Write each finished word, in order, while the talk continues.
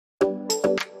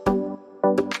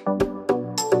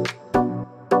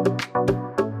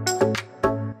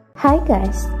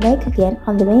friends, back again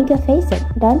on the Mega Fashion.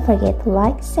 Don't forget to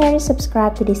like, share, and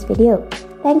subscribe to this video.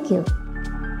 Thank you.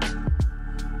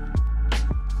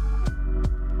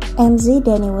 MC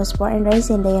Dani was born and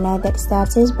raised in the United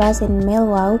States, based in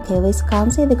Milwaukee,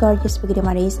 Wisconsin. The gorgeous bikini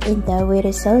model is in the with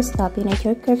a show-stopping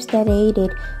nature curves that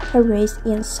aided her rise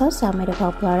in social media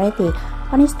popularity.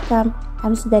 On Instagram,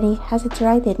 MC Dani has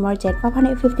attracted more than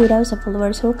 550,000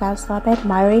 followers who can't stop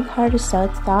admiring her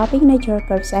show-stopping nature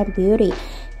curves and beauty.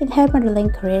 In her modeling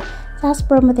career, she has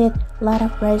promoted a lot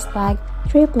of brands like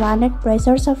Three Planet,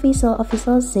 Brazers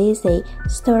Official CC,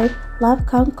 Store, Love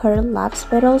Conquer, Love's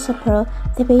Battles of Pearl,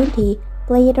 Divinity,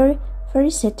 Plater,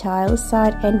 Versatile,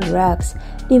 Side, and Rocks,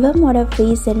 Diva Model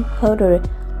Fashion Coder,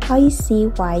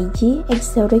 ICYG,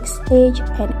 Exotic Stage,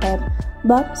 and M,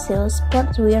 Bombshell,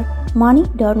 Sportswear, Money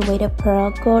Down with a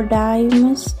Pearl, Gold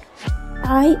Diamonds,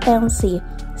 INC,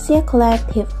 Sia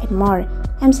Collective, and more.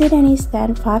 MC Dani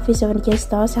stands 5 feet 7 inches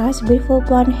tall, has beautiful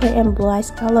blonde hair and blue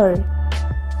eyes color.